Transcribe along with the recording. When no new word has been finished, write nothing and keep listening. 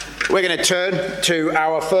We're going to turn to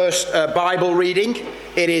our first Bible reading.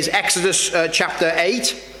 It is Exodus chapter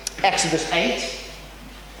 8. Exodus 8.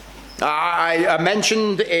 I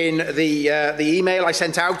mentioned in the email I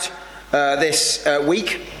sent out this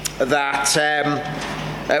week that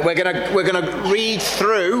we're going to read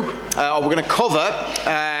through, or we're going to cover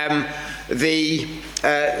the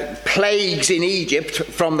plagues in Egypt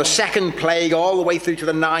from the second plague all the way through to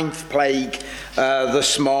the 9th plague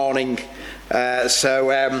this morning.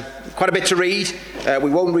 So quite a bit to read. We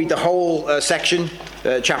won't read the whole section,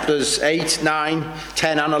 chapters 8, 9,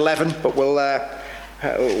 10 and 11, but we'll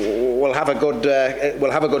have a good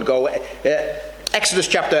go. Exodus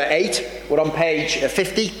chapter 8, we're on page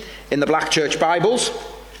 50 in the Black Church Bibles,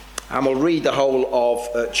 and we'll read the whole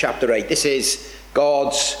of chapter 8. This is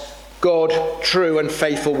God's good, true and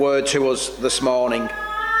faithful word to us this morning.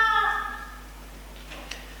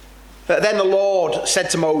 Then the Lord said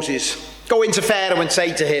to Moses, "Go into Pharaoh and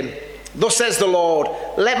say to him, 'Thus says the Lord,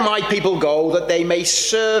 let my people go, that they may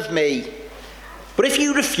serve me. But if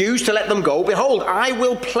you refuse to let them go, behold, I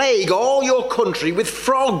will plague all your country with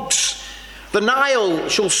frogs. The Nile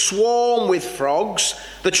shall swarm with frogs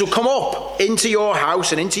that shall come up into your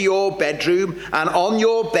house and into your bedroom and on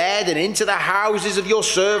your bed and into the houses of your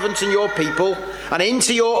servants and your people and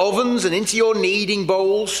into your ovens and into your kneading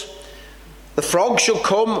bowls. The frogs shall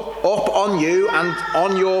come up on you and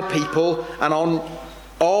on your people and on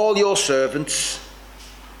all your servants.'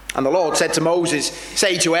 And the Lord said to Moses,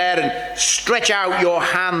 'Say to Aaron, stretch out your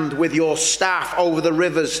hand with your staff over the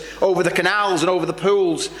rivers, over the canals and over the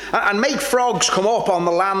pools, and make frogs come up on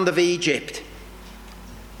the land of Egypt.'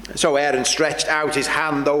 So Aaron stretched out his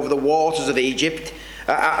hand over the waters of Egypt,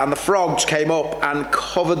 and the frogs came up and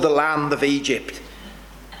covered the land of Egypt.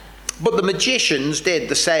 But the magicians did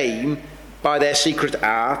the same by their secret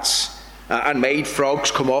arts, and made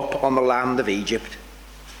frogs come up on the land of Egypt.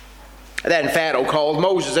 Then Pharaoh called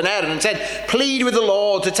Moses and Aaron and said, 'Plead with the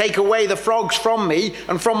Lord to take away the frogs from me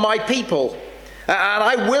and from my people, and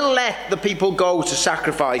I will let the people go to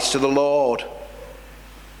sacrifice to the Lord.'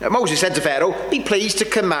 Moses said to Pharaoh, 'Be pleased to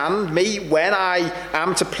command me when I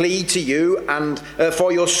am to plead to you and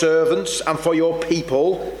for your servants and for your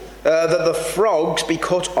people, that the frogs be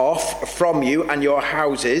cut off from you and your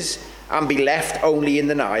houses and be left only in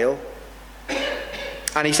the Nile.'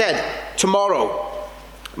 And he said, 'Tomorrow.'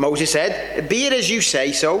 Moses said, 'Be it as you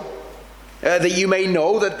say so, that you may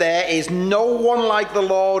know that there is no one like the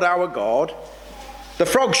Lord our God. The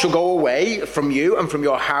frogs shall go away from you and from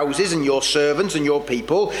your houses and your servants and your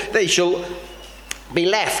people. They shall be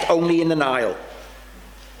left only in the Nile.'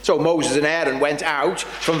 So Moses and Aaron went out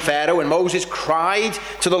from Pharaoh, and Moses cried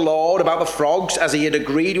to the Lord about the frogs as he had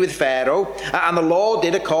agreed with Pharaoh. And the Lord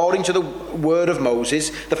did according to the word of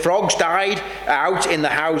Moses. The frogs died out in the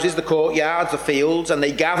houses, the courtyards, the fields, and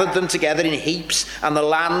they gathered them together in heaps, and the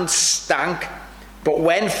land stank. But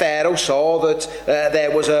when Pharaoh saw that there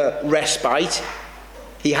was a respite,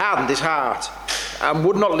 he hardened his heart and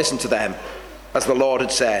would not listen to them, as the Lord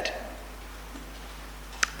had said.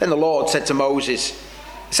 Then the Lord said to Moses,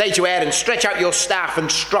 'Say to Aaron, stretch out your staff and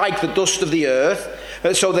strike the dust of the earth,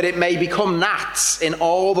 so that it may become gnats in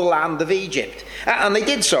all the land of Egypt.' And they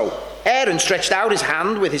did so. Aaron stretched out his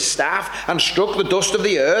hand with his staff and struck the dust of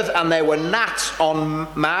the earth, and there were gnats on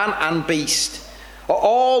man and beast.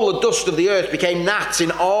 All the dust of the earth became gnats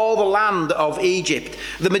in all the land of Egypt.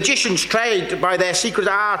 The magicians tried by their secret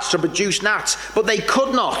arts to produce gnats, but they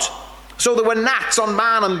could not. So there were gnats on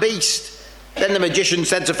man and beast. Then the magician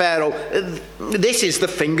said to Pharaoh, 'This is the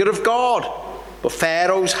finger of God.' But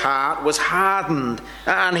Pharaoh's heart was hardened,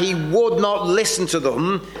 and he would not listen to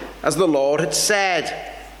them, as the Lord had said.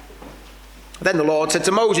 Then the Lord said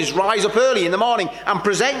to Moses, 'Rise up early in the morning and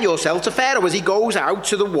present yourself to Pharaoh as he goes out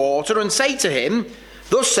to the water, and say to him,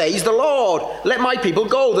 "Thus says the Lord, let my people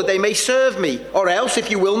go, that they may serve me. Or else,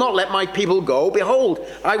 if you will not let my people go, behold,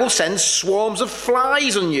 I will send swarms of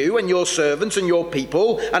flies on you and your servants and your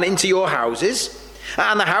people and into your houses.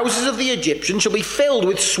 And the houses of the Egyptians shall be filled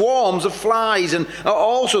with swarms of flies, and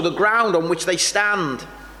also the ground on which they stand.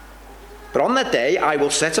 But on that day I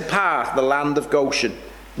will set apart the land of Goshen,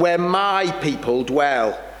 where my people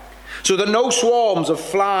dwell, so that no swarms of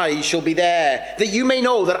flies shall be there, that you may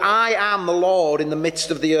know that I am the Lord in the midst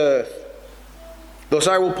of the earth. Thus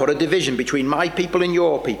I will put a division between my people and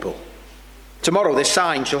your people. Tomorrow this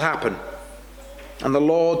sign shall happen.' And the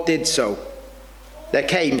Lord did so. There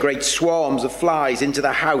came great swarms of flies into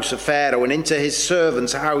the house of Pharaoh and into his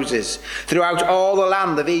servants' houses. Throughout all the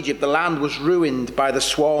land of Egypt, the land was ruined by the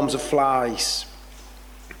swarms of flies.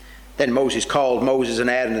 Then Moses called Moses and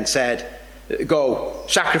Aaron and said, 'Go,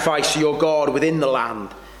 sacrifice to your God within the land.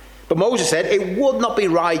 But Moses said, it would not be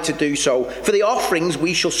right to do so, for the offerings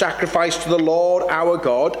we shall sacrifice to the Lord our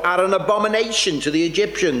God are an abomination to the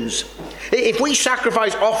Egyptians. If we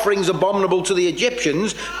sacrifice offerings abominable to the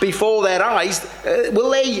Egyptians before their eyes,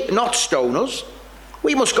 will they not stone us?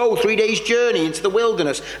 We must go 3 days' journey into the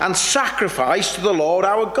wilderness and sacrifice to the Lord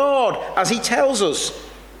our God, as he tells us.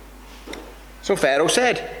 So Pharaoh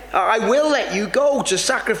said, I will let you go to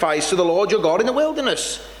sacrifice to the Lord your God in the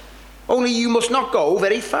wilderness. Only you must not go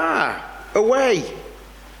very far away.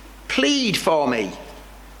 Plead for me.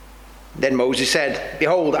 Then Moses said,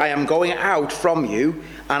 behold, I am going out from you,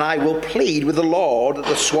 and I will plead with the Lord that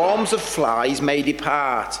the swarms of flies may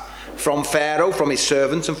depart from Pharaoh, from his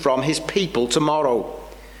servants, and from his people tomorrow.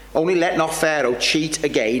 Only let not Pharaoh cheat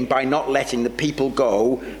again by not letting the people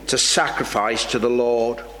go to sacrifice to the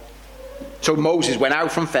Lord. So Moses went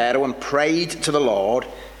out from Pharaoh and prayed to the Lord,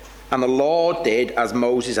 and the Lord did as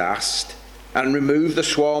Moses asked, and removed the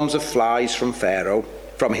swarms of flies from Pharaoh,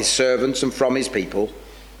 from his servants and from his people.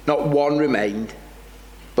 Not one remained.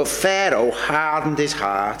 But Pharaoh hardened his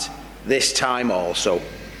heart this time also,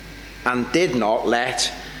 and did not let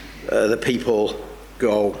the people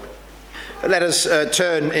go. Let us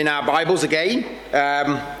turn in our Bibles again.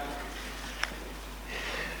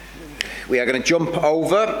 We are going to jump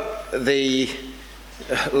over the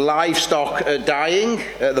livestock dying,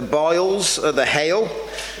 the boils, the hail.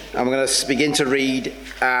 And we're going to begin to read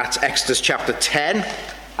at Exodus chapter 10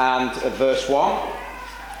 and verse 1.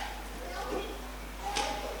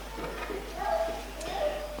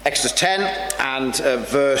 Exodus 10 and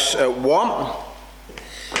verse 1.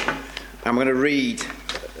 I'm going to read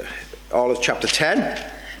all of chapter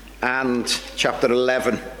 10 and chapter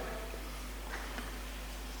 11.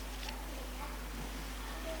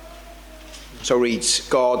 So reads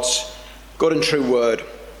God's good and true word.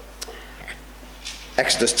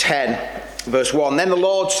 Exodus 10, verse 1. Then the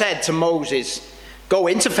Lord said to Moses, go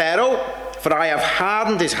into Pharaoh, for I have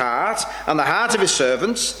hardened his heart and the heart of his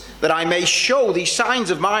servants, that I may show these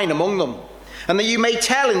signs of mine among them, and that you may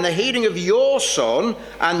tell in the hearing of your son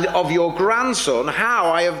and of your grandson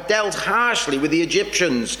how I have dealt harshly with the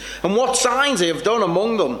Egyptians, and what signs I have done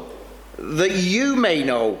among them, that you may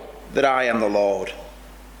know that I am the Lord.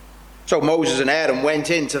 So Moses and Aaron went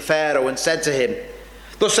in to Pharaoh and said to him,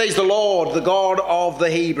 thus says the Lord, the God of the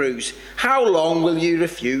Hebrews, how long will you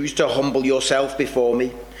refuse to humble yourself before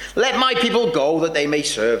me? Let my people go that they may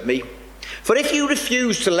serve me. For if you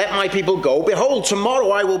refuse to let my people go, behold, tomorrow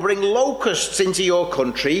I will bring locusts into your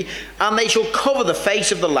country, and they shall cover the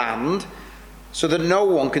face of the land, so that no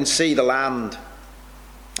one can see the land.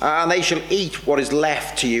 And they shall eat what is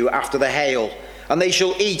left to you after the hail, and they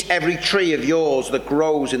shall eat every tree of yours that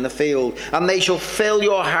grows in the field, and they shall fill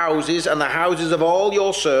your houses and the houses of all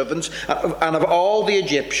your servants and of all the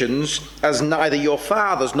Egyptians, as neither your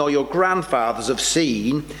fathers nor your grandfathers have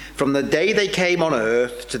seen from the day they came on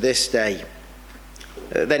earth to this day.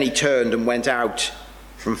 Then he turned and went out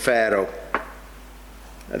from Pharaoh.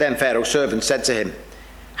 Then Pharaoh's servant said to him,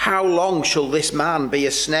 how long shall this man be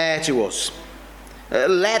a snare to us?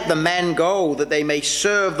 Let the men go, that they may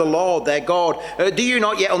serve the Lord their God. Do you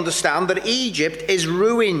not yet understand that Egypt is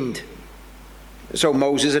ruined? So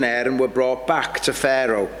Moses and Aaron were brought back to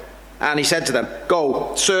Pharaoh, and he said to them,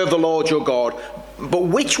 go, serve the Lord your God. But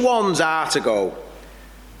which ones are to go?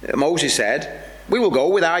 Moses said, we will go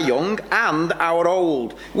with our young and our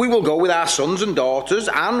old. We will go with our sons and daughters,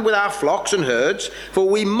 and with our flocks and herds, for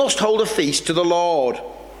we must hold a feast to the Lord.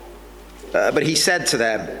 But he said to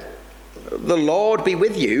them, the Lord be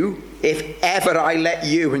with you, if ever I let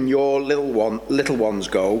you and your little ones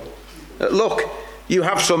go. Look, you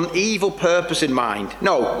have some evil purpose in mind.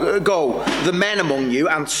 No, go, the men among you,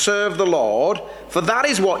 and serve the Lord, for that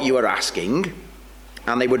is what you are asking.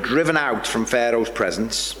 And they were driven out from Pharaoh's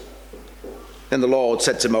presence. Then the Lord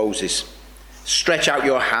said to Moses, stretch out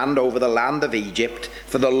your hand over the land of Egypt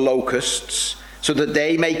for the locusts, so that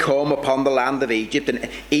they may come upon the land of Egypt and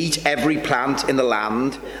eat every plant in the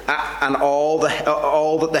land and all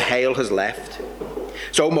that the hail has left.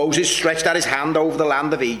 So Moses stretched out his hand over the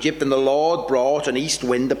land of Egypt, and the Lord brought an east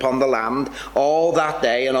wind upon the land all that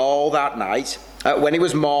day and all that night. When it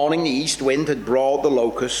was morning, the east wind had brought the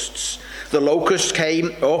locusts. The locusts came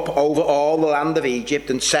up over all the land of Egypt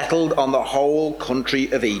and settled on the whole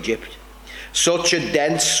country of Egypt. Such a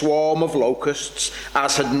dense swarm of locusts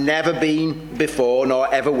as had never been before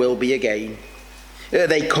nor ever will be again.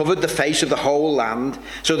 They covered the face of the whole land,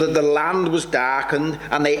 so that the land was darkened,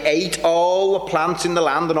 and they ate all the plants in the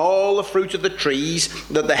land and all the fruit of the trees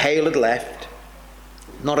that the hail had left.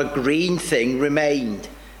 Not a green thing remained,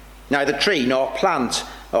 neither tree nor plant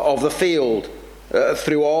of the field,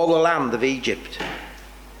 through all the land of Egypt.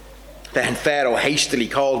 Then Pharaoh hastily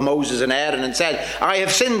called Moses and Aaron and said, I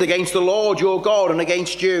have sinned against the Lord your God and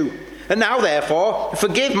against you. And now, therefore,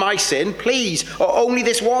 forgive my sin, please, or only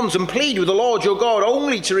this once, and plead with the Lord your God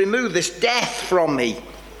only to remove this death from me.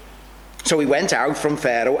 So he went out from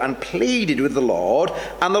Pharaoh and pleaded with the Lord,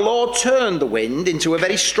 and the Lord turned the wind into a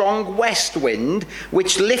very strong west wind,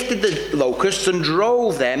 which lifted the locusts and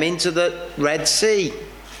drove them into the Red Sea.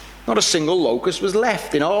 Not a single locust was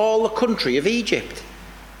left in all the country of Egypt.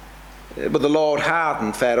 But the Lord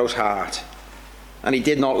hardened Pharaoh's heart, and he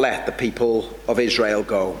did not let the people of Israel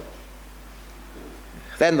go.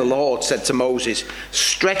 Then the Lord said to Moses,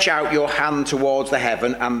 stretch out your hand towards the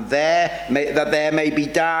heaven, and that there may be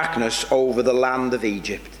darkness over the land of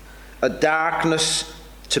Egypt, a darkness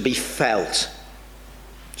to be felt.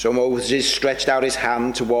 So Moses stretched out his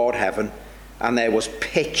hand toward heaven, and there was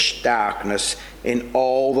pitch darkness in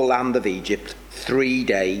all the land of Egypt 3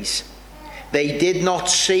 days. They did not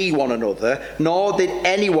see one another, nor did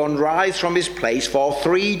anyone rise from his place for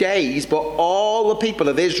 3 days, but all the people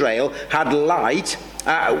of Israel had light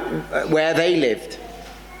where they lived.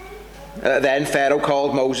 Then Pharaoh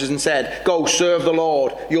called Moses and said, go serve the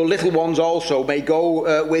Lord, your little ones also may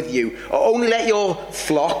go with you. Only let your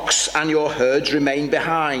flocks and your herds remain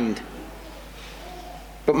behind.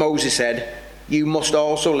 But Moses said, you must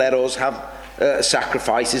also let us have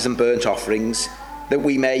sacrifices and burnt offerings, that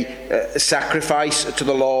we may sacrifice to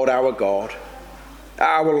the Lord our God.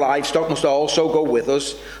 Our livestock must also go with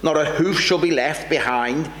us. Not a hoof shall be left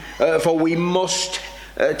behind, for we must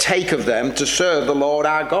take of them to serve the Lord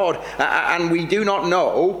our God. And we do not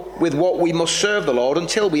know with what we must serve the Lord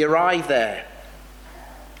until we arrive there.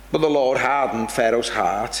 But the Lord hardened Pharaoh's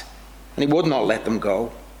heart, and he would not let them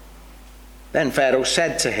go. Then Pharaoh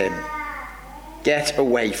said to him, get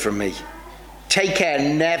away from me. Take care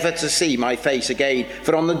never to see my face again,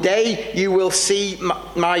 for on the day you will see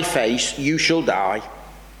my face, you shall die.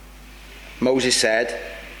 Moses said,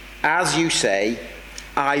 as you say,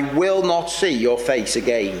 I will not see your face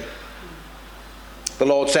again. The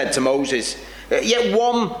Lord said to Moses, yet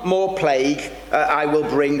one more plague I will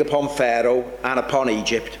bring upon Pharaoh and upon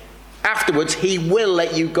Egypt. Afterwards he will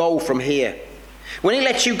let you go from here. When he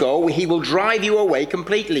lets you go, he will drive you away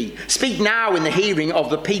completely. Speak now in the hearing of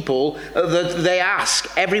the people that they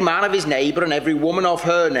ask, every man of his neighbour and every woman of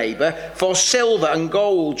her neighbour, for silver and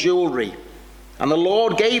gold jewellery. And the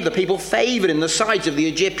Lord gave the people favour in the sight of the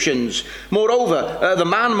Egyptians. Moreover, the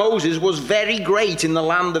man Moses was very great in the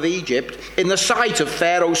land of Egypt, in the sight of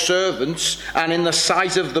Pharaoh's servants and in the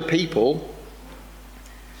sight of the people.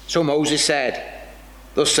 So Moses said,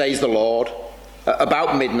 thus says the Lord,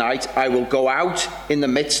 about midnight I will go out in the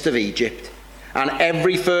midst of Egypt, and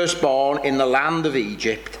every firstborn in the land of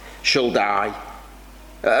Egypt shall die,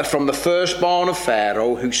 from the firstborn of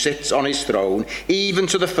Pharaoh who sits on his throne, even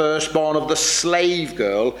to the firstborn of the slave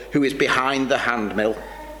girl who is behind the handmill,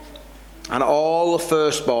 and all the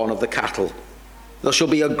firstborn of the cattle. There shall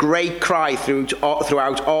be a great cry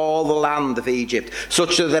throughout all the land of Egypt,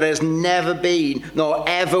 such that there has never been nor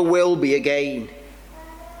ever will be again.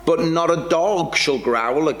 But not a dog shall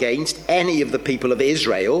growl against any of the people of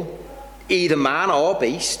Israel, either man or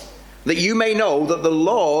beast, that you may know that the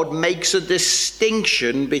Lord makes a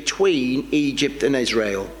distinction between Egypt and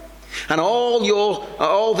Israel. And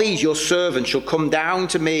all these your servants shall come down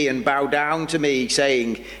to me and bow down to me,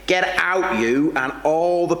 saying, get out you and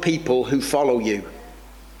all the people who follow you.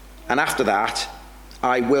 And after that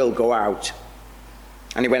I will go out.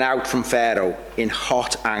 And he went out from Pharaoh in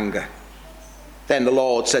hot anger. Then the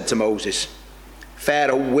Lord said to Moses,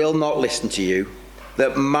 Pharaoh will not listen to you,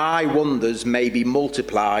 that my wonders may be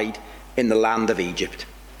multiplied in the land of Egypt.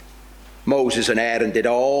 Moses and Aaron did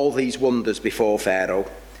all these wonders before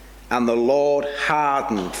Pharaoh, and the Lord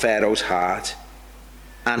hardened Pharaoh's heart,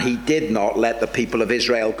 and he did not let the people of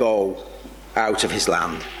Israel go out of his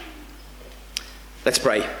land. Let's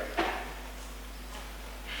pray.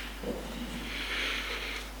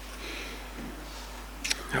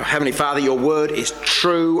 Oh, Heavenly Father, your word is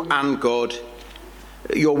true and good.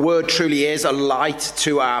 Your word truly is a light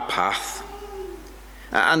to our path.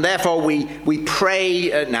 And therefore we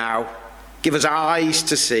pray now, give us eyes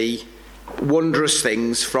to see wondrous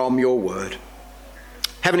things from your word.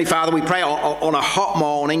 Heavenly Father, we pray on a hot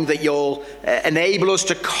morning that you'll enable us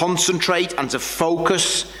to concentrate and to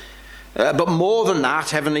focus. But more than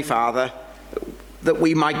that, Heavenly Father, that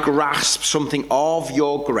we might grasp something of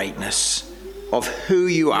your greatness, of who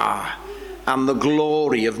you are, and the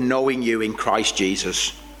glory of knowing you in Christ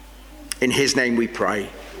Jesus. In his name we pray.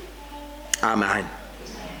 Amen.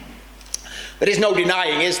 There is no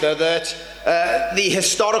denying, is there, that the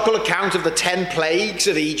historical account of the 10 plagues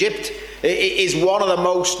of Egypt is one of the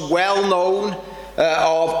most well-known of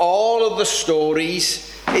all of the stories.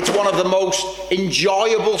 It's one of the most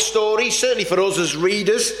enjoyable stories, certainly for us as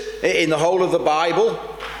readers in the whole of the Bible.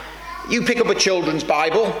 You pick up a children's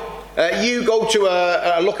Bible, you go to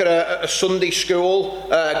look at a Sunday school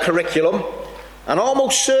curriculum, and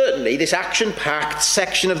almost certainly this action-packed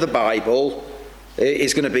section of the Bible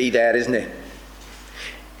is going to be there, isn't it?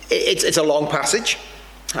 It's a long passage,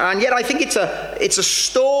 and yet I think it's a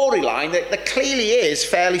storyline that clearly is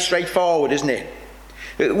fairly straightforward, isn't it?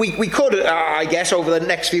 We could, I guess, over the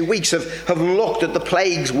next few weeks have looked at the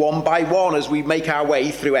plagues one by one as we make our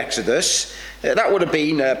way through Exodus. That would have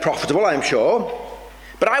been profitable, I'm sure.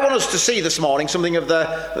 But I want us to see this morning something of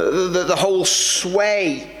the whole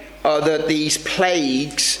sway that these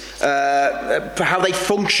plagues, how they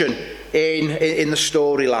function in the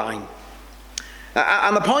storyline.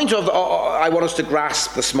 And the point I want us to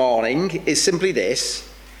grasp this morning is simply this: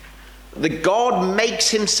 that God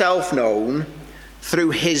makes himself known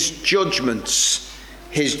through his judgments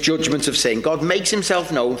of sin. God makes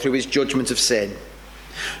himself known through his judgment of sin.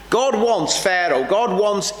 God wants Pharaoh, God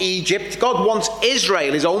wants Egypt, God wants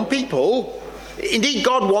Israel, his own people. Indeed,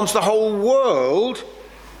 God wants the whole world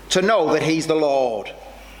to know that he's the Lord.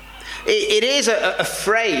 It is a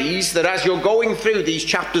phrase that, as you're going through these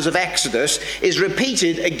chapters of Exodus, is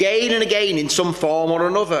repeated again and again in some form or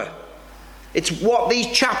another. It's what these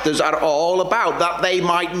chapters are all about, that they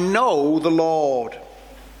might know the Lord.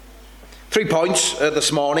 3 points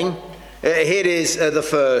this morning. Here is the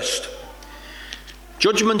first.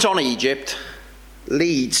 Judgment on Egypt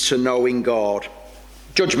leads to knowing God.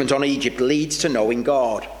 Judgment on Egypt leads to knowing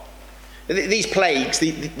God. These plagues,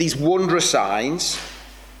 these wondrous signs,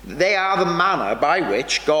 they are the manner by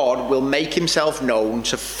which God will make himself known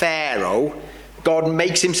to Pharaoh. God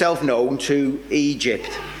makes himself known to Egypt.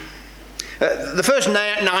 The first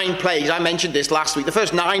 9 plagues, I mentioned this last week, the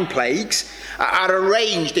first 9 plagues are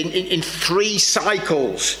arranged in 3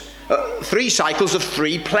 cycles. 3 cycles of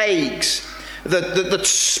 3 plagues that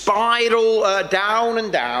spiral down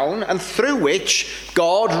and down, and through which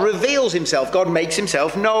God reveals himself, God makes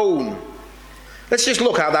himself known. Let's just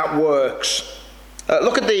look how that works.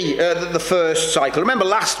 Look at the first cycle. Remember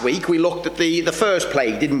last week we looked at the first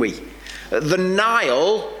plague, didn't we? The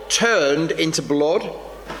Nile turned into blood.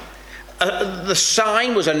 The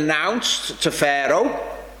sign was announced to Pharaoh,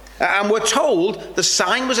 and we're told the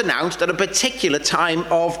sign was announced at a particular time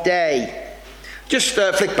of day. Just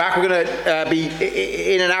flick back, we're going to be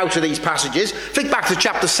in and out of these passages. Flick back to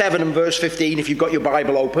chapter 7 and verse 15 if you've got your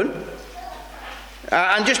Bible open.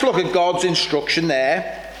 And just look at God's instruction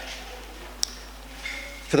there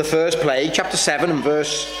for the first plague, chapter 7 and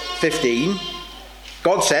verse 15.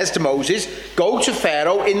 God says to Moses, "Go to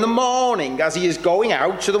Pharaoh in the morning as he is going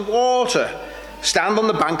out to the water. Stand on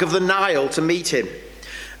the bank of the Nile to meet him."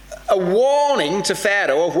 A warning to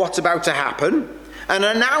Pharaoh of what's about to happen. An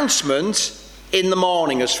announcement in the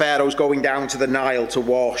morning as Pharaoh's going down to the Nile to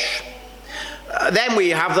wash. Then we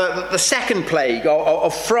have the second plague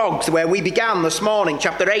of frogs, where we began this morning,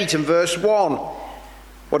 chapter 8 and verse 1.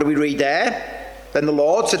 What do we read there? Then the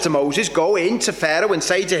Lord said to Moses, "Go in to Pharaoh and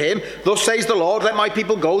say to him, 'Thus says the Lord, let my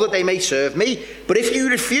people go that they may serve me. But if you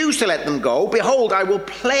refuse to let them go, behold, I will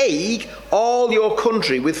plague all your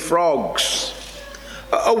country with frogs.'"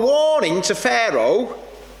 A warning to Pharaoh,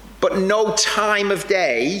 but no time of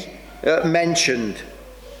day mentioned.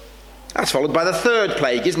 That's followed by the third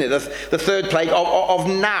plague, isn't it? The third plague of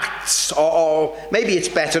gnats, or maybe it's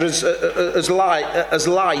better as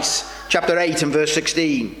lice, chapter 8 and verse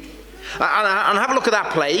 16. And have a look at that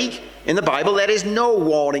plague in the Bible. There is no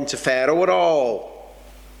warning to Pharaoh at all.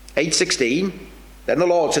 8:16. Then the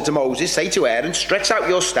Lord said to Moses, "Say to Aaron, stretch out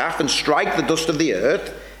your staff and strike the dust of the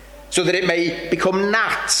earth, so that it may become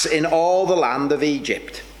gnats in all the land of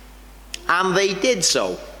Egypt." And they did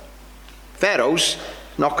so. Pharaoh's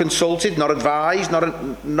not consulted, not advised,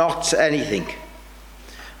 not anything.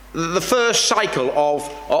 The first cycle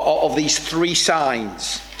of these 3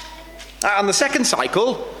 signs. And the second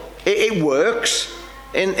cycle, it works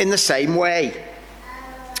in the same way.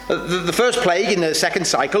 The first plague in the second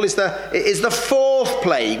cycle is the fourth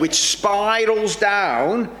plague, which spirals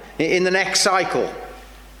down in the next cycle.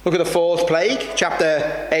 Look at the fourth plague,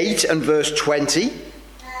 chapter 8 and verse 20.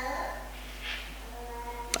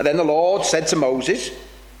 And then the Lord said to Moses,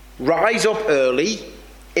 "Rise up early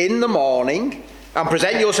in the morning and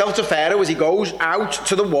present yourself to Pharaoh as he goes out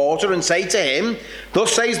to the water, and say to him,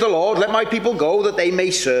 'Thus says the Lord, let my people go that they may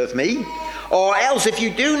serve me. Or else if you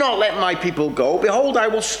do not let my people go, behold, I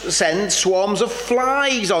will send swarms of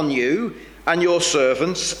flies on you and your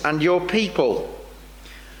servants and your people.'"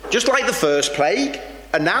 Just like the first plague,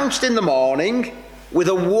 announced in the morning with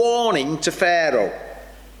a warning to Pharaoh,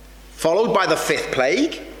 followed by the 5th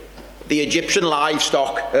plague, the Egyptian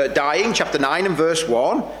livestock dying, chapter 9 and verse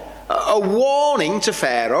 1, a warning to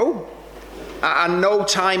Pharaoh, and no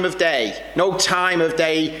time of day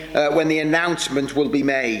when the announcement will be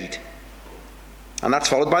made. And that's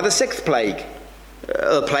followed by the 6th plague,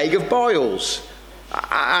 the plague of boils.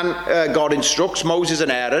 And God instructs Moses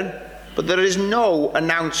and Aaron, but there is no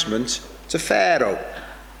announcement to Pharaoh.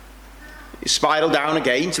 You spiral down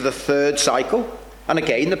again to the 3rd cycle, and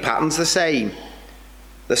again the pattern's the same.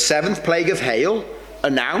 The 7th plague of hail,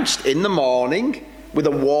 announced in the morning with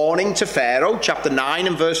a warning to Pharaoh, chapter 9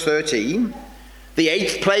 and verse 13. The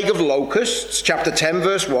 8th plague of locusts, chapter 10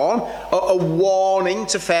 verse 1, a warning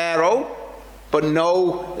to Pharaoh, but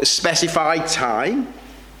no specified time.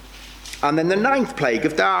 And then the 9th plague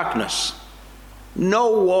of darkness,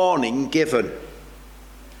 no warning given.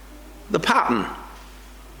 The pattern,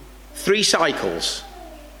 3 cycles,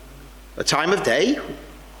 a time of day,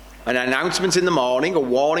 an announcement in the morning, a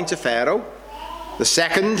warning to Pharaoh. The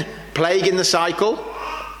 2nd plague in the cycle,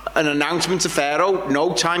 an announcement to Pharaoh,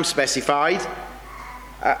 no time specified.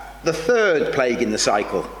 The 3rd plague in the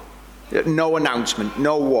cycle, no announcement,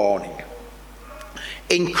 no warning.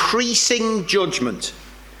 Increasing judgment.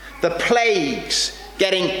 The plagues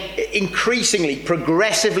getting increasingly,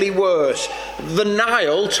 progressively worse. The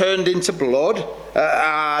Nile turned into blood,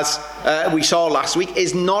 as we saw last week,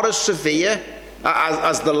 is not as severe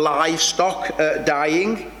as the livestock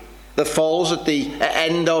dying that falls at the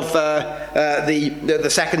end of the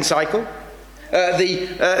 2nd cycle.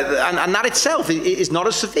 And that itself is not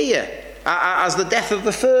as severe as the death of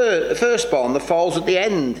the firstborn that falls at the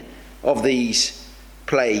end of these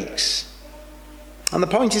plagues. And the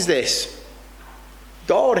point is this: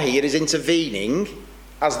 God here is intervening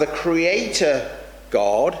as the creator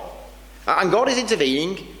God, and God is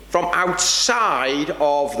intervening from outside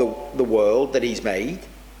of the world that he's made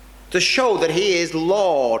to show that he is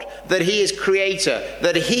Lord, that he is creator,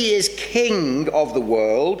 that he is king of the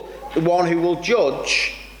world, the one who will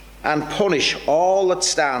judge and punish all that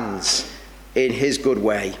stands in his good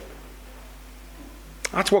way.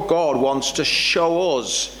 That's what God wants to show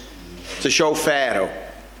us, to show Pharaoh,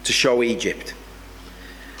 to show Egypt.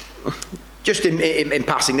 Just in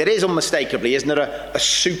passing, there is unmistakably, isn't there, a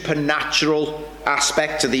supernatural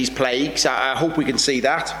aspect to these plagues. I hope we can see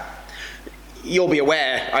that. You'll be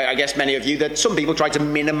aware, I guess many of you, that some people try to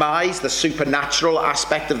minimise the supernatural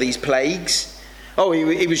aspect of these plagues. Oh,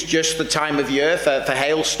 it was just the time of year for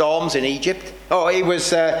hailstorms in Egypt. Oh, it was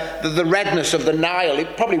the redness of the Nile.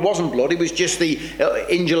 It probably wasn't blood. It was just the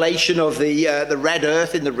undulation of the red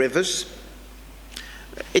earth in the rivers.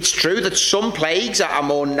 It's true that some plagues are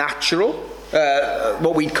more natural,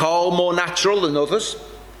 what we'd call more natural than others.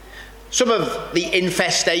 Some of the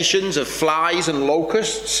infestations of flies and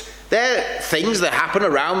locusts, they're things that happen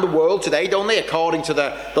around the world today, don't they, according to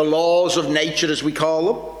the laws of nature, as we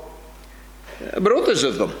call them. But others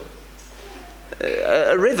of them,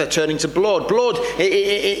 a river turning to blood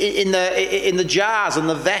in the jars and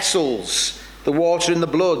the vessels, the water in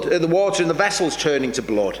the vessels turning to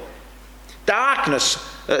blood. Darkness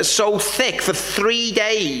so thick for 3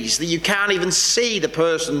 days that you can't even see the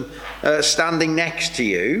person standing next to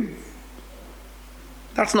you.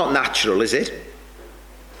 That's not natural, is it?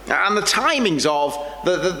 And the timings of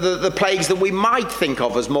the plagues that we might think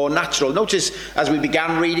of as more natural. Notice as we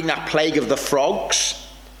began reading that plague of the frogs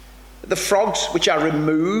which are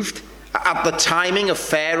removed at the timing of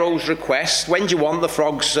Pharaoh's request. When do you want the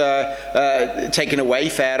frogs taken away,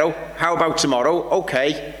 Pharaoh? How about tomorrow?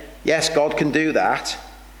 Okay, yes, God can do that.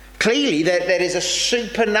 Clearly there is a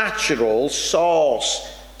supernatural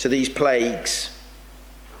source to these plagues.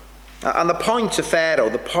 And the point to Pharaoh,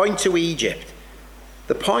 the point to Egypt,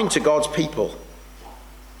 the point to God's people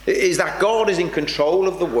is that God is in control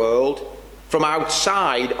of the world from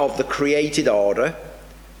outside of the created order.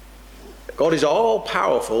 God is all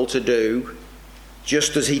powerful to do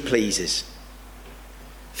just as he pleases.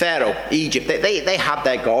 Pharaoh, Egypt, they had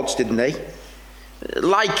their gods, didn't they?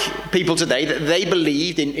 Like people today, they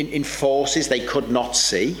believed in forces they could not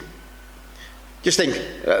see. Just think,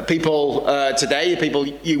 people today, people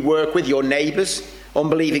you work with, your neighbours,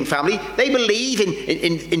 unbelieving family, they believe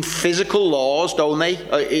in physical laws, don't they,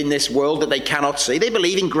 in this world that they cannot see. They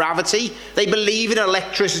believe in gravity. They believe in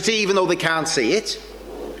electricity, even though they can't see it.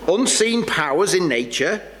 Unseen powers in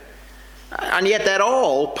nature. And yet they're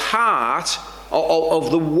all part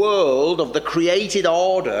of the world, of the created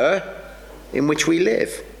order in which we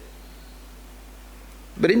live.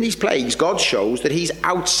 But in these plagues, God shows that he's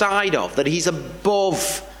outside of, that he's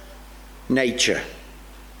above nature.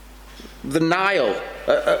 The Nile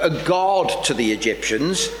a god to the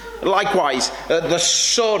Egyptians. Likewise, the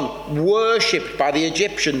sun worshipped by the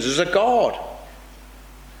Egyptians as a god.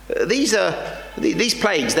 These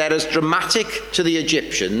plagues, they're as dramatic to the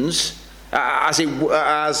Egyptians as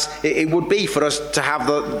it would be for us to have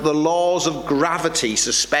the laws of gravity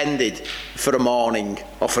suspended for a morning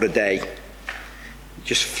or for a day.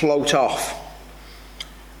 Just float off.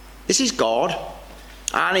 This is God,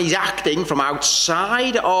 and he's acting from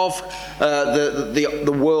outside of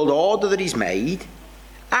the world order that he's made,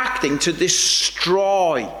 acting to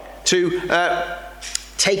destroy, to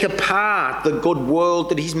take apart the good world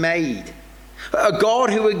that he's made. A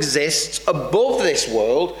God who exists above this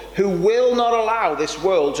world, who will not allow this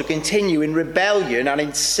world to continue in rebellion and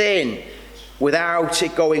in sin without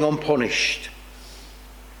it going unpunished.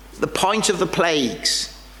 The point of the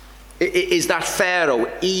plagues is that Pharaoh,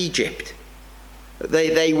 Egypt,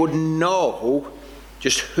 they would know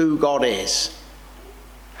just who God is,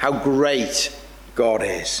 how great God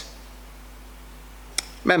is.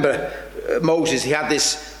 Remember, Moses, he had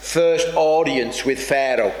this first audience with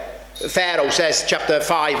Pharaoh. Pharaoh says, chapter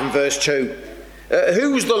 5 and verse 2,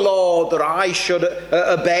 who's the Lord that I should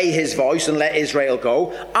obey his voice and let Israel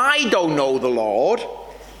go? I don't know the Lord,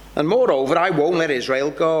 and moreover, I won't let Israel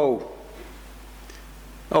go.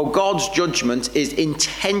 Oh, God's judgment is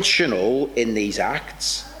intentional in these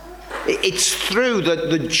acts. It's through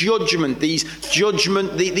the judgment,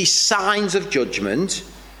 these signs of judgment,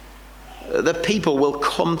 that people will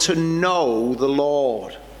come to know the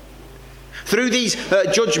Lord. Through these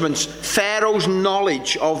judgments, Pharaoh's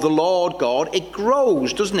knowledge of the Lord God, it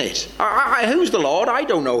grows, doesn't it? Who's the Lord? I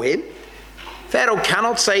don't know him. Pharaoh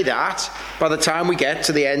cannot say that by the time we get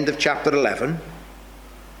to the end of chapter 11.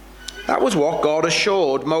 That was what God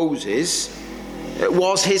assured Moses. It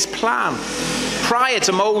was his plan prior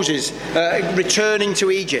to Moses returning to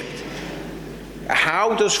Egypt.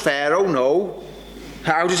 How does Pharaoh know?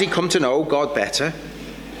 How does he come to know God better?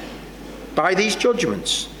 By these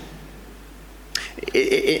judgments.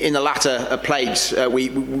 In the latter plagues,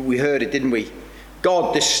 we heard it, didn't we?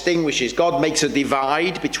 God distinguishes, God makes a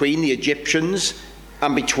divide between the Egyptians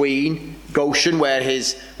and between Goshen, where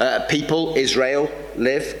his people, Israel,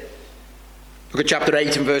 live. Look at chapter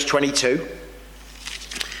 8 and verse 22.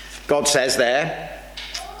 God says there,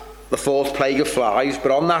 the fourth plague of flies,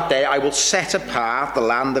 but on that day I will set apart the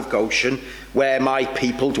land of Goshen, where my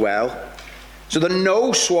people dwell, so that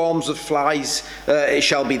no swarms of flies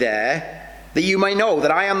shall be there, that you may know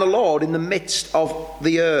that I am the Lord in the midst of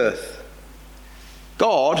the earth.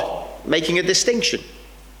 God making a distinction.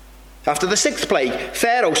 After the sixth plague,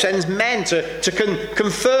 Pharaoh sends men to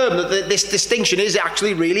confirm that this distinction is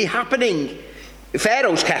actually really happening.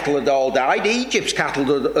 Pharaoh's cattle had all died, Egypt's cattle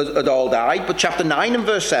had all died, but chapter 9 and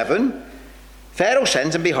verse 7, Pharaoh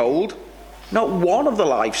sends, and behold, not one of the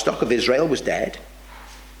livestock of Israel was dead.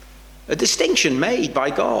 A distinction made by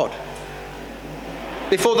God.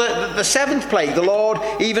 Before the seventh plague, the Lord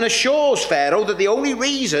even assures Pharaoh that the only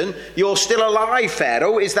reason you're still alive,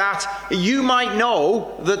 Pharaoh, is that you might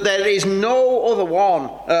know that there is no other one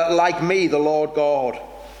like me, the Lord God.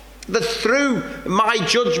 That through my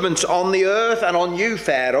judgments on the earth and on you,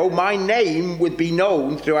 Pharaoh, my name would be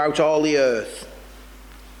known throughout all the earth.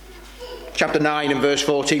 Chapter 9 and verse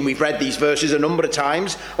 14, we've read these verses a number of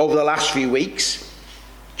times over the last few weeks.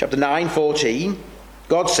 Chapter 9, 14,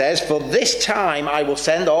 God says, for this time I will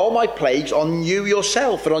send all my plagues on you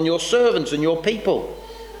yourself and on your servants and your people,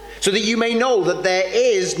 so that you may know that there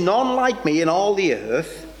is none like me in all the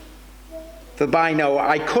earth. For by now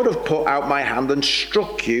I could have put out my hand and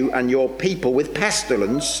struck you and your people with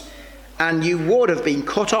pestilence, and you would have been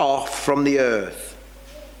cut off from the earth.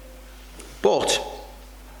 But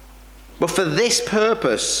for this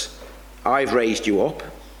purpose I've raised you up,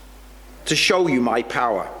 to show you my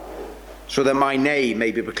power, so that my name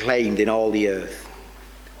may be proclaimed in all the earth.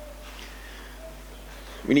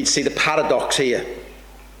 We need to see the paradox here.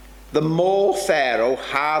 The more Pharaoh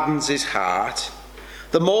hardens his heart,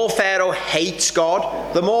 the more Pharaoh hates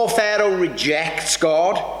God, the more Pharaoh rejects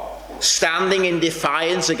God, standing in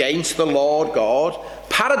defiance against the Lord God,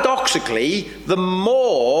 paradoxically, the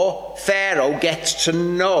more Pharaoh gets to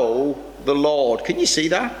know the Lord. Can you see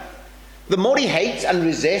that? The more he hates and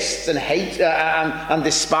resists and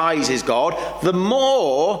despises God, the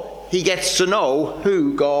more he gets to know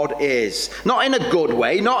who God is. Not in a good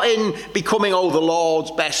way, not in becoming, the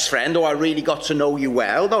Lord's best friend, I really got to know you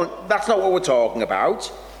well. No, that's not what we're talking about.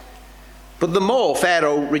 But the more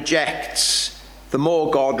Pharaoh rejects, the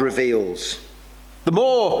more God reveals. The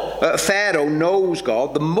more Pharaoh knows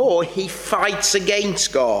God, the more he fights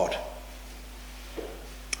against God.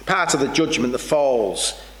 Part of the judgment that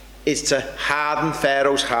falls is to harden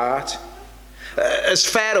Pharaoh's heart. As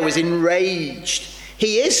Pharaoh is enraged,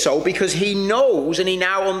 he is so because he knows and he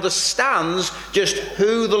now understands just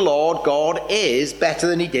who the Lord God is better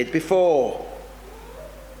than he did before.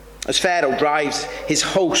 As Pharaoh drives his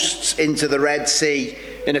hosts into the Red Sea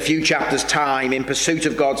in a few chapters' time in pursuit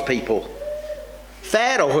of God's people,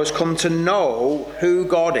 Pharaoh has come to know who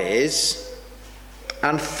God is,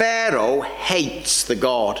 and Pharaoh hates the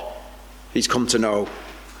God he's come to know.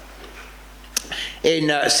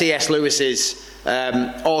 In C.S. Lewis's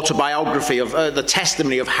autobiography of the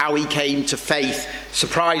testimony of how he came to faith,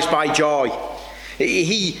 Surprised by Joy,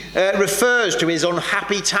 he refers to his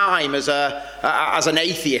unhappy time as an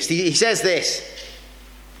atheist. He says this: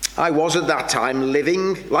 "I was at that time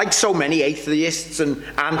living, like so many atheists and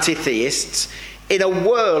anti-theists, in a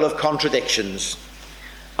whirl of contradictions.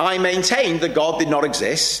 I maintained that God did not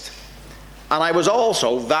exist, and I was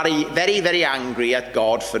also very, very, very angry at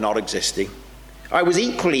God for not existing. I was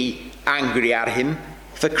equally angry at him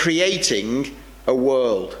for creating a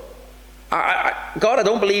world. God, I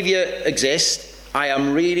don't believe you exist. I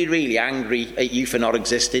am really, really angry at you for not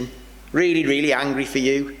existing. Really, really angry for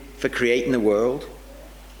you for creating the world.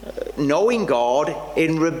 Knowing God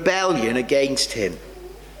in rebellion against him."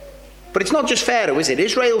 But it's not just Pharaoh, is it?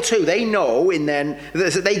 Israel too. They know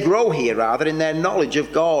they grow here rather in their knowledge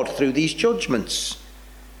of God through these judgments.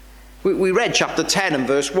 We read chapter 10 and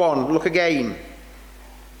verse 1. Look again.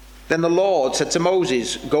 "Then the Lord said to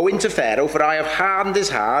Moses, 'Go into Pharaoh, for I have hardened his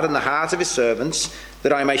heart and the heart of his servants,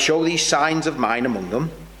 that I may show these signs of mine among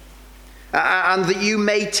them, and that you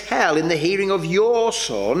may tell in the hearing of your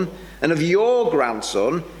son and of your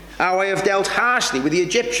grandson how I have dealt harshly with the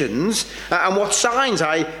Egyptians, and what signs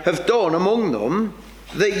I have done among them,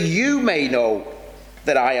 that you may know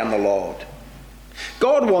that I am the Lord.'"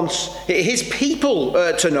 God wants his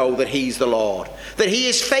people to know that he's the Lord, that he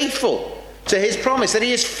is faithful to his promise, that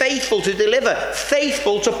he is faithful to deliver,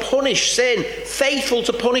 faithful to punish sin, faithful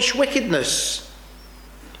to punish wickedness.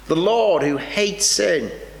 The Lord who hates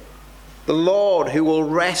sin, the Lord who will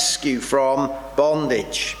rescue from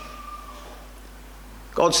bondage.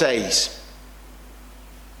 God says,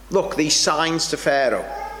 look, these signs to Pharaoh,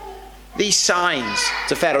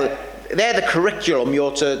 they're the curriculum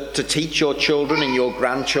you're to teach your children and your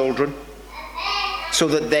grandchildren, so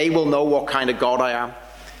that they will know what kind of God I am.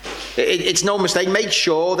 It's no mistake. Make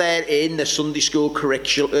sure they're in the Sunday school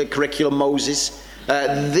curriculum, Moses.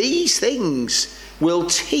 These things will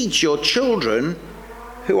teach your children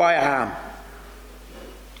who I am.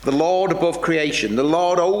 The Lord above creation, the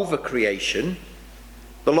Lord over creation,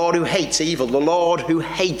 the Lord who hates evil, the Lord who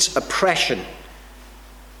hates oppression,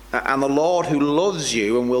 and the Lord who loves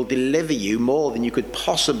you and will deliver you more than you could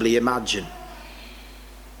possibly imagine.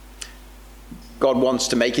 God wants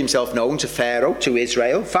to make himself known to Pharaoh, to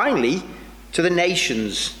Israel, finally to the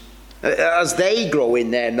nations, as they grow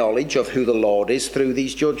in their knowledge of who the Lord is through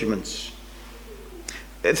these judgments.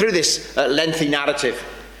 Through this lengthy narrative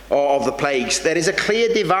of the plagues, there is a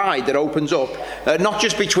clear divide that opens up, not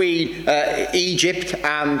just between Egypt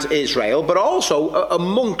and Israel, but also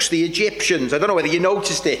amongst the Egyptians. I don't know whether you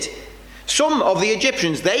noticed it. Some of the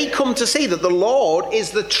Egyptians, they come to see that the Lord is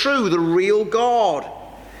the real God.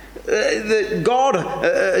 That God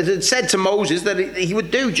had said to Moses that he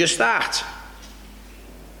would do just that.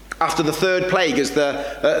 After the third plague, as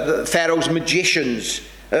the Pharaoh's magicians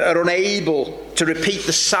are unable to repeat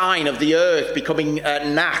the sign of the earth becoming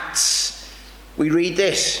gnats, we read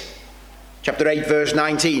this. Chapter 8, verse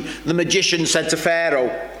 19. "The magician said to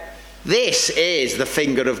Pharaoh, 'This is the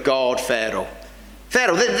finger of God, Pharaoh.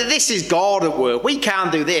 Pharaoh, this is God at work. We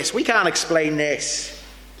can't do this. We can't explain this.'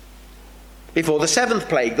 Before the seventh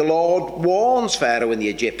plague, the Lord warns Pharaoh and the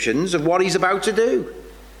Egyptians of what he's about to do.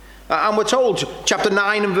 And we're told, chapter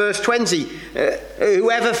 9 and verse 20,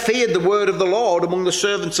 whoever feared the word of the Lord among the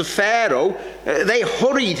servants of Pharaoh, they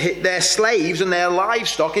hurried their slaves and their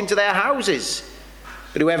livestock into their houses.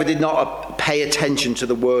 But whoever did not pay attention to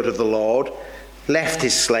the word of the Lord left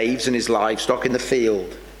his slaves and his livestock in the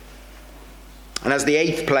field." And as the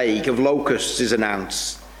eighth plague of locusts is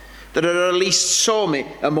announced, there are at least some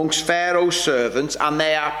amongst Pharaoh's servants, and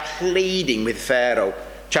they are pleading with Pharaoh.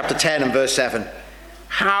 Chapter 10 and verse 7.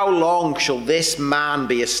 "How long shall this man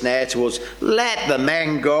be a snare to us? Let the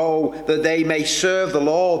men go, that they may serve the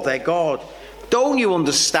Lord their God." Don't you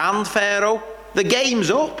understand, Pharaoh? The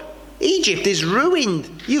game's up. Egypt is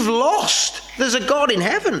ruined. You've lost. There's a God in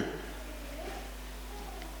heaven.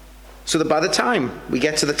 So that by the time we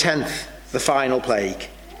get to the 10th, the final plague,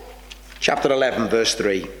 chapter 11, verse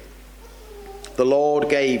 3, the Lord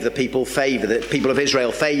gave the people of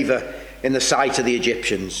Israel favor in the sight of the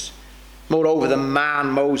Egyptians. Moreover, the man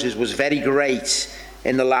Moses was very great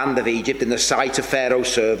in the land of Egypt, in the sight of Pharaoh's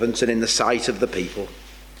servants and in the sight of the people.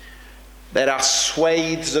 There are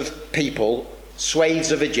swathes of people,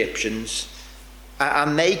 swathes of Egyptians,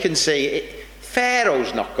 and they can say,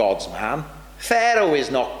 Pharaoh's not God's man. Pharaoh is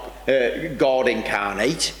not God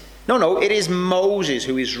incarnate. No, it is Moses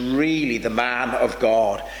who is really the man of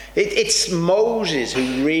God. It's Moses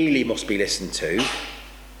who really must be listened to.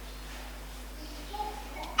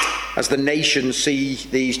 As the nations see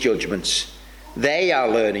these judgments, they are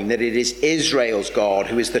learning that it is Israel's God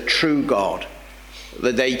who is the true God,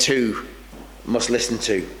 that they too must listen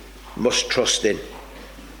to, must trust in.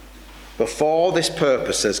 But for this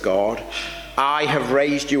purpose, says God, I have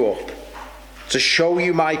raised you up to show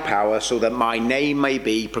you my power so that my name may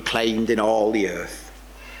be proclaimed in all the earth.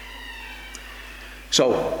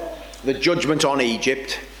 So, the judgment on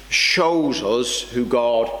Egypt shows us who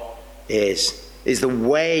God is the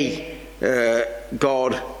way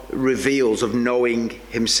God reveals of knowing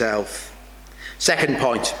himself. Second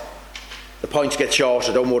point. The points get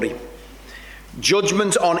shorter, don't worry.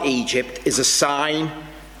 Judgment on Egypt is a sign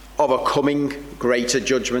of a coming greater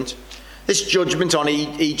judgment. This judgment on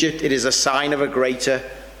Egypt, it is a sign of a greater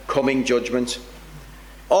coming judgment.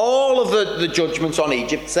 All of the judgments on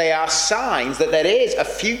Egypt, they are signs that there is a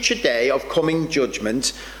future day of coming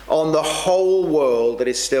judgment on the whole world that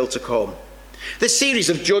is still to come. This series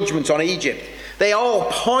of judgments on Egypt, they all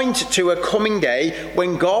point to a coming day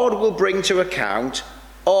when God will bring to account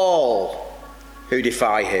all who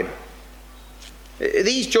defy him.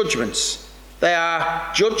 These judgments, they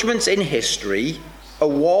are judgments in history, a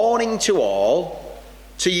warning to all,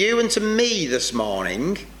 to you and to me this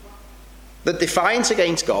morning, that defiance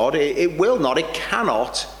against God, it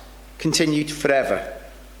cannot continue forever.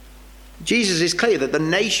 Jesus is clear that the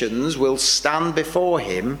nations will stand before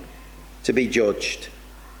him to be judged.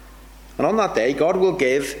 And on that day, God will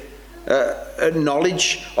give a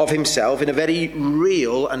knowledge of himself in a very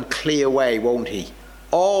real and clear way, won't he?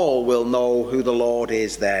 All will know who the Lord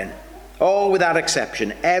is then. All without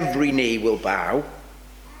exception. Every knee will bow.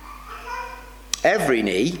 Every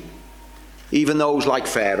knee, even those like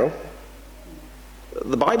Pharaoh.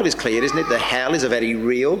 The Bible is clear, isn't it? That hell is a very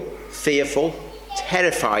real, fearful,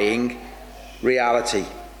 terrifying reality.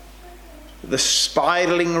 The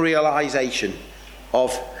spiraling realization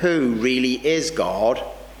of who really is God,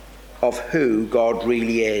 of who God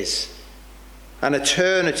really is. An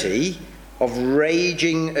eternity of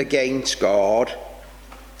raging against God.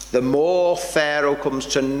 The more Pharaoh comes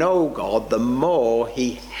to know God, the more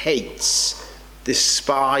he hates,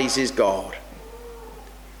 despises God.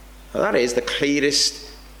 Now that is the clearest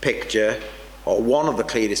picture, or one of the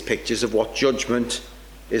clearest pictures of what judgment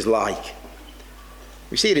is like.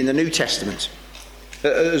 We see it in the New Testament,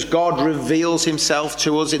 as God reveals himself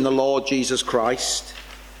to us in the Lord Jesus Christ.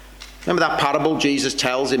 Remember that parable Jesus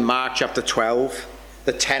tells in Mark chapter 12,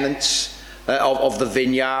 the tenants of the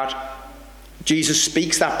vineyard. Jesus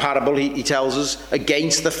speaks that parable, he tells us,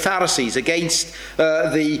 against the Pharisees, against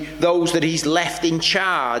those that he's left in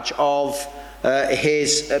charge of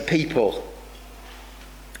his people.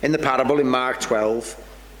 In the parable in Mark 12,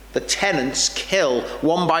 the tenants kill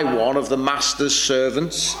one by one of the master's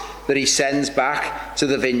servants that he sends back to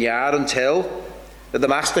the vineyard until the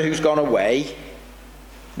master who's gone away,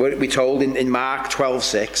 we're told in Mark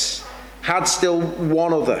 12:6, had still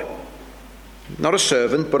one other, not a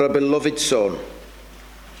servant but a beloved son.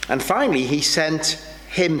 And finally he sent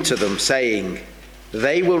him to them, saying,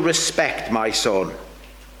 they will respect my son.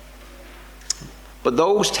 But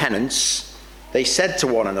those tenants, they said to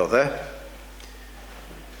one another,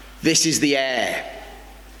 this is the heir.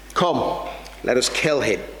 Come, let us kill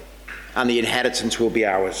him, and the inheritance will be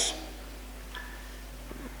ours.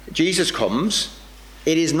 Jesus comes.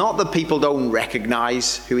 It is not that people don't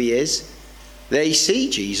recognize who he is. They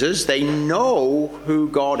see Jesus, they know who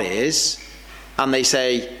God is, and they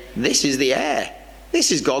say, this is the heir.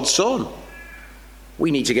 This is God's son.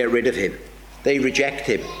 We need to get rid of him. They reject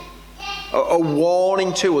him. A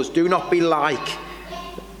warning to us, do not be like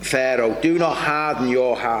Pharaoh. Do not harden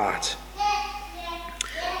your heart.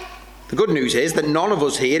 The good news is that none of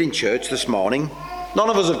us here in church this morning, none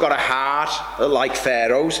of us have got a heart like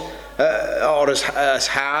Pharaoh's, or as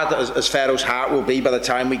hard as Pharaoh's heart will be by the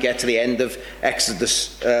time we get to the end of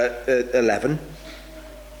Exodus 11.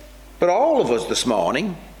 But all of us this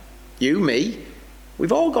morning, you, me,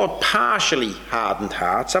 we've all got partially hardened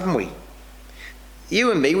hearts, haven't we?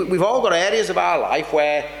 You and me, we've all got areas of our life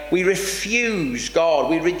where we refuse God,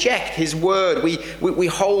 we reject his word, we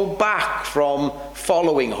hold back from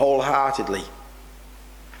following wholeheartedly.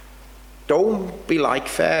 Don't be like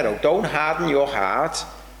Pharaoh. Don't harden your heart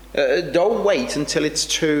Don't wait until it's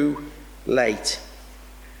too late.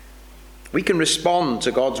 We can respond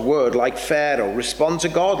to God's word like Pharaoh. Respond to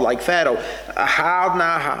God like Pharaoh. Harden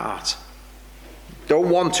our heart. Don't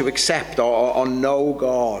want to accept or know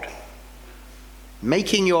God.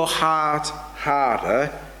 Making your heart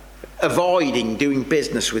harder. Avoiding doing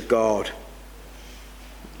business with God.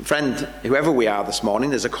 Friend, whoever we are this morning,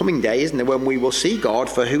 there's a coming day, isn't there, when we will see God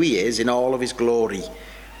for who he is in all of his glory.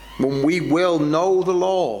 When we will know the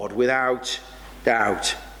Lord without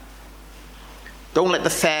doubt. Don't let the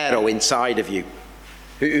Pharaoh inside of you,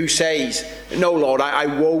 who says, no, Lord, I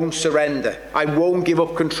won't surrender. I won't give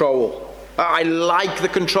up control. I like the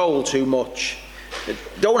control too much.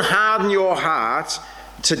 Don't harden your heart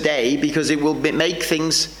today, because it will make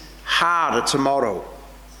things harder tomorrow.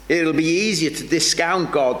 It'll be easier to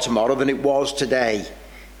discount God tomorrow than it was today.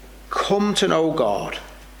 Come to know God.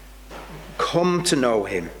 Come to know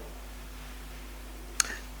him.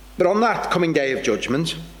 But on that coming day of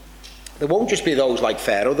judgment, there won't just be those like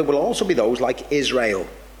Pharaoh, there will also be those like Israel.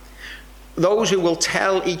 Those who will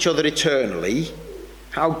tell each other eternally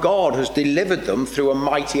how God has delivered them through a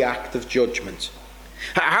mighty act of judgment.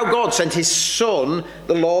 How God sent his Son,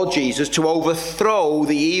 the Lord Jesus, to overthrow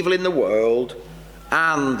the evil in the world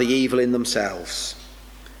and the evil in themselves.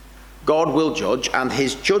 God will judge, and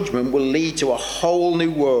his judgment will lead to a whole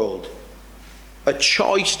new world. A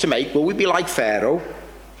choice to make. Will we be like Pharaoh,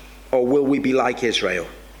 or will we be like Israel?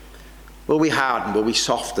 Will we harden? Will we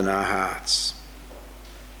soften our hearts?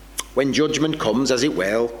 When judgment comes, as it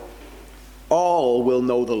will, all will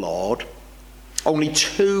know the Lord. Only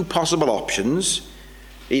two possible options.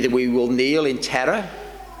 Either we will kneel in terror,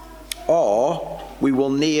 or we will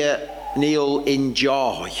kneel in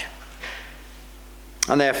joy.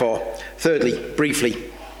 And therefore, thirdly, briefly,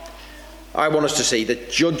 I want us to see that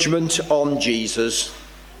judgment on Jesus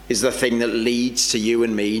is the thing that leads to you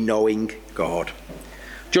and me knowing God.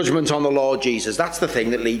 Judgment on the Lord Jesus, that's the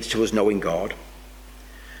thing that leads to us knowing God.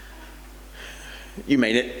 You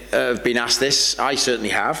may have been asked this, I certainly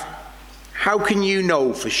have. How can you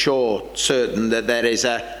know for sure, certain, that there is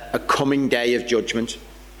a coming day of judgment?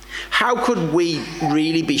 How could we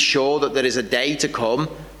really be sure that there is a day to come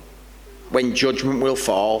when judgment will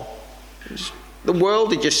fall? The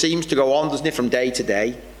world, it just seems to go on, doesn't it, from day to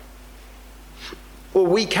day? Well,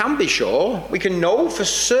 we can be sure, we can know for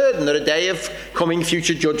certain that a day of coming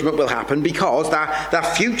future judgment will happen, because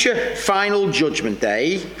that future final judgment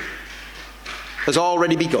day has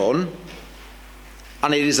already begun,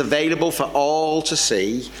 and it is available for all to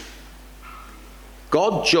see.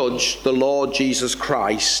 God judged the Lord Jesus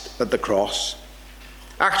Christ at the cross.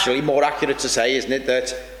 Actually, more accurate to say, isn't it,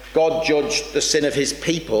 that God judged the sin of his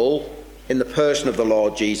people in the person of the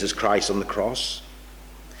Lord Jesus Christ on the cross.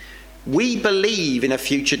 We believe in a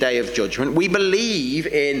future day of judgment. We believe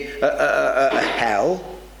in a hell,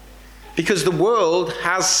 because the world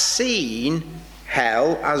has seen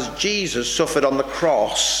hell as Jesus suffered on the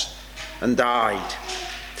cross and died.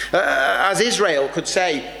 As Israel could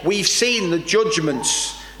say, we've seen the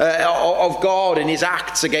judgments of God in his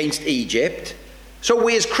acts against Egypt. So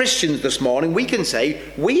we as Christians this morning, we can say,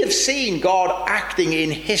 we have seen God acting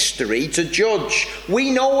in history to judge.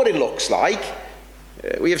 We know what it looks like.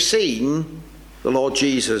 We have seen the Lord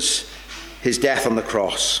Jesus, his death on the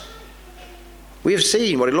cross. We have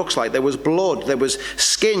seen what it looks like. There was blood, there was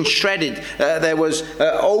skin shredded, there was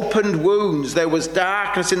opened wounds, there was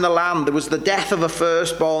darkness in the land, there was the death of a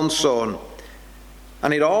firstborn son.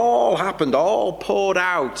 And it all happened, all poured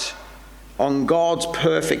out on God's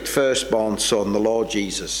perfect firstborn son, the Lord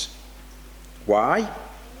Jesus. Why?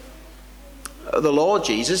 The Lord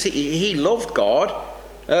Jesus, he loved God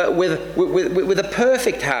with a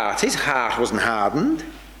perfect heart. His heart wasn't hardened.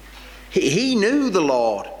 He knew the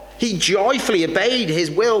Lord. He joyfully obeyed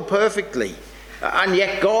his will perfectly, and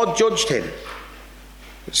yet God judged him,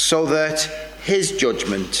 so that his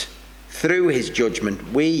judgment, through his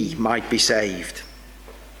judgment, we might be saved.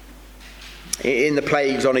 In the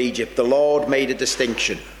plagues on Egypt, the Lord made a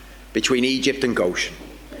distinction between Egypt and Goshen.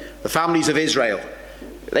 The families of Israel,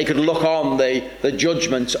 they could look on the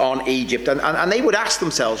judgment on Egypt, and they would ask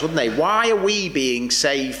themselves, wouldn't they, why are we being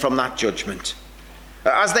saved from that judgment?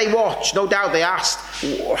 As they watched, no doubt they asked,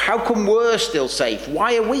 how come we're still safe?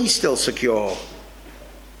 Why are we still secure?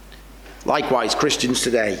 Likewise, Christians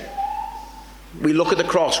today, we look at the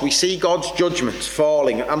cross, we see God's judgment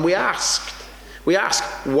falling, and we ask,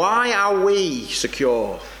 why are we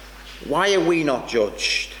secure? Why are we not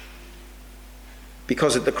judged?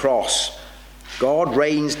 Because at the cross, God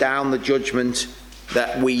rains down the judgment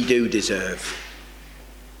that we do deserve,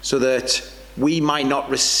 so that we might not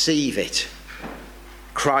receive it.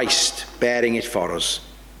 Christ bearing it for us.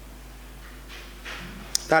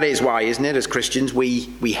 That is why, isn't it, as Christians,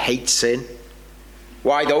 we hate sin.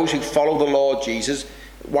 Why those who follow the Lord Jesus,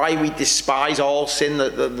 why we despise all sin, the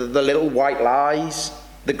little white lies,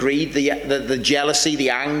 the greed, the jealousy,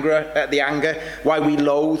 the anger, why we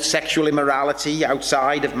loathe sexual immorality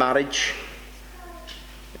outside of marriage.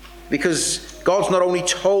 Because God's not only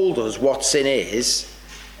told us what sin is,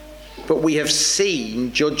 but we have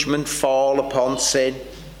seen judgment fall upon sin.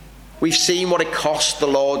 We've seen what it cost the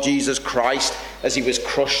Lord Jesus Christ as he was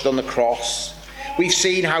crushed on the cross. We've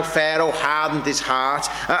seen how Pharaoh hardened his heart,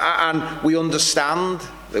 and we understand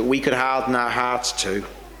that we could harden our hearts too.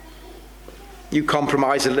 You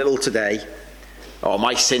compromise a little today. Oh,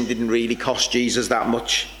 my sin didn't really cost Jesus that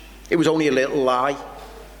much. It was only a little lie.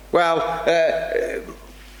 Well,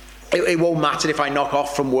 it won't matter if I knock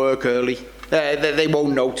off from work early. They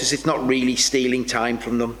won't notice. It's not really stealing time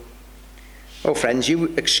from them. Oh, friends,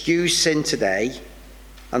 you excuse sin today,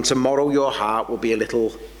 and tomorrow your heart will be a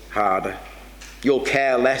little harder. You'll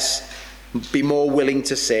care less, be more willing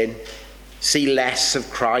to sin, see less of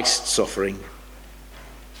Christ's suffering.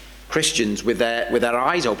 Christians, with their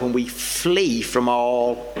eyes open, we flee from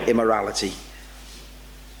all immorality.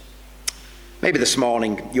 Maybe this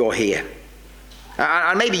morning you're here.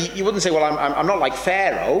 And maybe you wouldn't say, well, I'm not like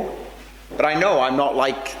Pharaoh, but I know I'm not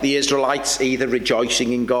like the Israelites either,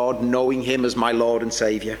 rejoicing in God, knowing him as my Lord and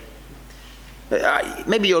Saviour.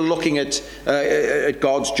 Maybe you're looking at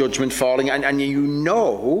God's judgment falling, and you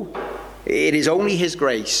know it is only his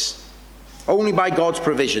grace, only by God's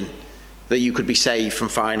provision, that you could be saved from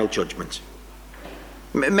final judgment.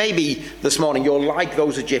 Maybe this morning you're like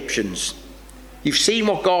those Egyptians. You've seen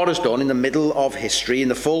what God has done in the middle of history, in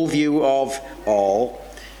the full view of all.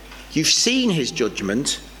 You've seen his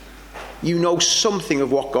judgment. You know something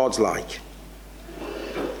of what God's like.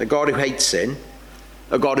 A God who hates sin,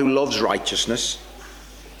 a God who loves righteousness.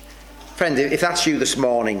 Friend, if that's you this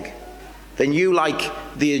morning, then you, like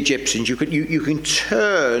the Egyptians, you can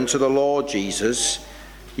turn to the Lord Jesus.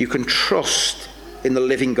 You can trust in the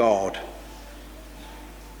living God.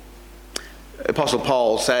 Apostle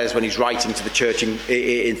Paul says when he's writing to the church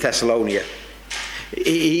in Thessalonica,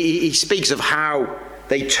 he speaks of how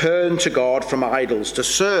they turn to God from idols to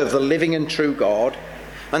serve the living and true God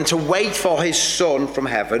and to wait for his Son from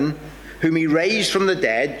heaven, whom he raised from the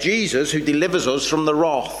dead, Jesus, who delivers us from the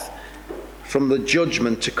wrath, from the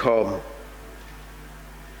judgment to come.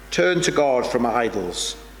 Turn to God from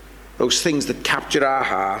idols, those things that capture our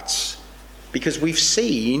hearts, because we've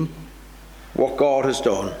seen what God has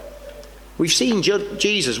done. We've seen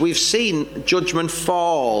Jesus. We've seen judgment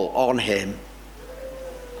fall on him.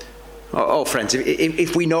 Oh, friends,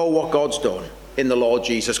 if we know what God's done in the Lord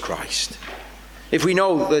Jesus Christ, if we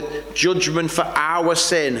know that judgment for our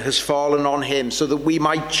sin has fallen on him so that we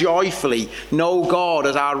might joyfully know God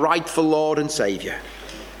as our rightful Lord and Saviour,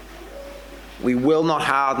 we will not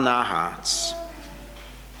harden our hearts.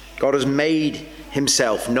 God has made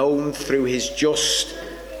himself known through his just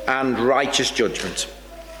and righteous judgment.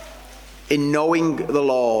 In knowing the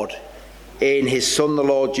Lord, in his Son, the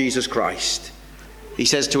Lord Jesus Christ, he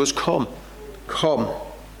says to us, come,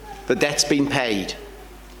 the debt's been paid.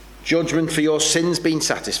 Judgment for your sins been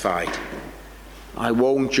satisfied. I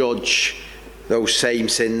won't judge those same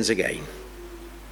sins again.